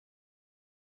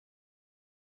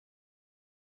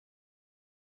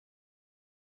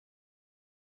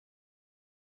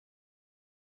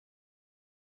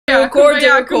records, kumbaya,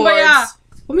 it records. kumbaya.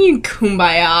 What do you mean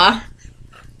kumbaya?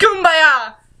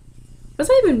 Kumbaya! What does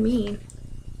that even mean?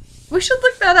 We should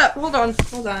look that up.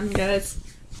 Hold on, guys.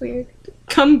 Weird.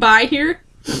 Come by here.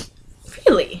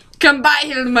 Really? Come by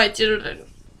here, my children.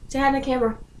 Say hi to the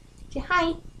camera. Say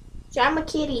hi. Say I'm a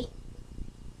kitty.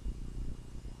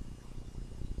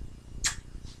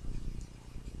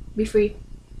 Be free.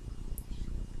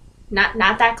 Not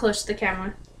that close to the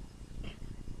camera.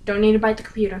 Don't need to bite the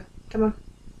computer. Come on.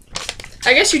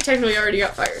 I guess you technically already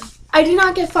got fired. I did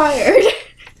not get fired.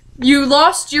 You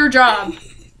lost your job.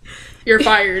 You're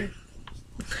fired.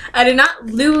 I did not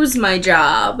lose my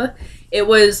job. It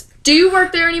was... Do you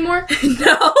work there anymore?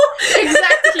 No.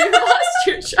 Exactly. You lost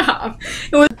your job.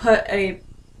 It was put a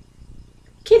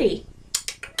kitty.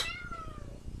 Come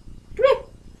here.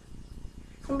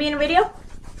 Wanna be in a video?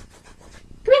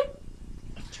 Come here.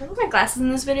 Should I wear my glasses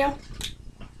in this video?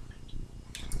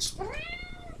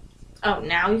 Oh,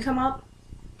 now you come up?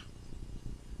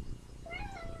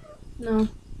 No.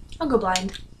 I'll go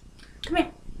blind. Come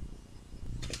here.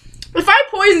 If I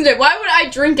poisoned it, why would I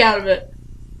drink out of it?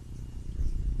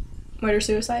 Murder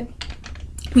suicide?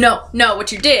 No,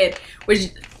 what you did was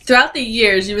throughout the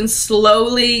years you've been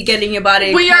slowly getting your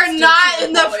body. We are accustomed not to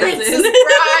in the poison.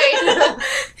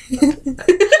 Princess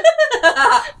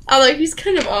Bride. I'm like, he's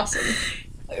kind of awesome.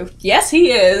 Yes,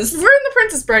 he is. We're in the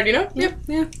Princess Bride, you know? Yep.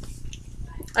 Yeah.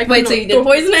 Wait, so you did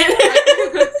poison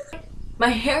it? My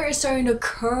hair is starting to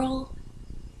curl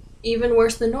even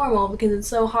worse than normal because it's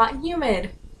so hot and humid.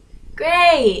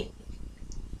 Great!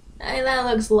 Hey, that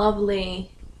looks lovely.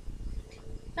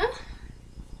 Huh?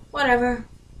 Whatever.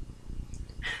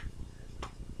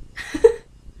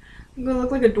 I'm gonna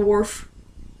look like a dwarf.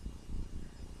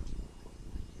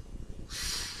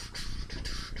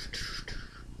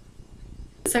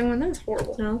 The second one, that was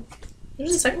horrible. No.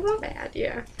 There's a second one? Bad,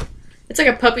 yeah. It's like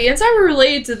a puppy. It's not even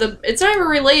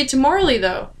related to Marley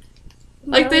though.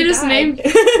 Like they just named.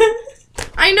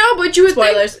 I know, but you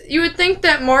would think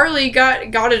that Marley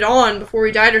got it on before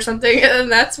he died or something, and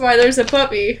that's why there's a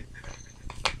puppy.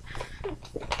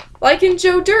 Like in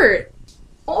Joe Dirt.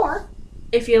 Or,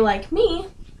 if you're like me,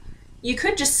 you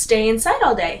could just stay inside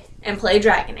all day and play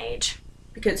Dragon Age.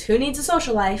 Because who needs a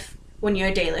social life when you're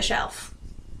a Dalish elf?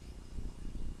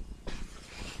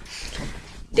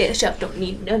 Dalish elf don't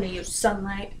need none of your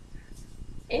sunlight.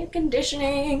 Air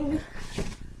conditioning.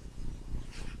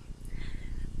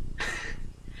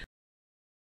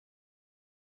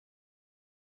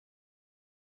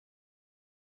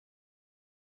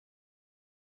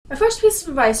 My first piece of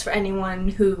advice for anyone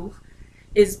who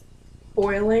is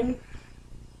boiling.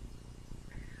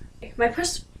 My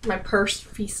first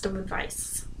piece of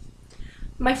advice.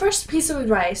 My first piece of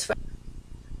advice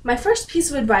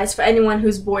for anyone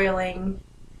who's boiling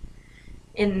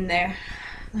in there.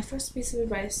 My first piece of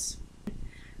advice.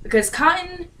 Because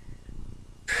cotton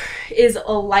is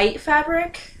a light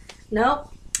fabric.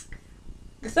 Nope.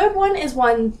 The third one is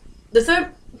one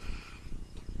that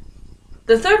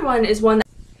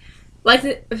like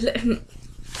the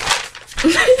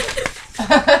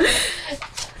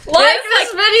Like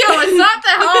this video, it's not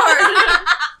that hard.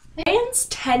 fans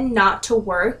tend not to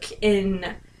work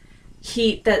in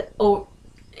heat that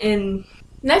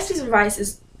next piece of advice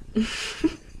is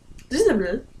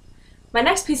my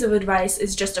next piece of advice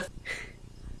is just a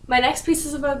my next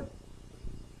pieces of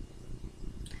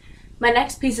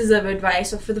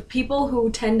advice are for the people who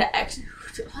tend to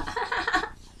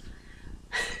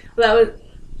well,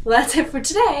 that's it for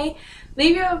today.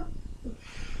 Leave your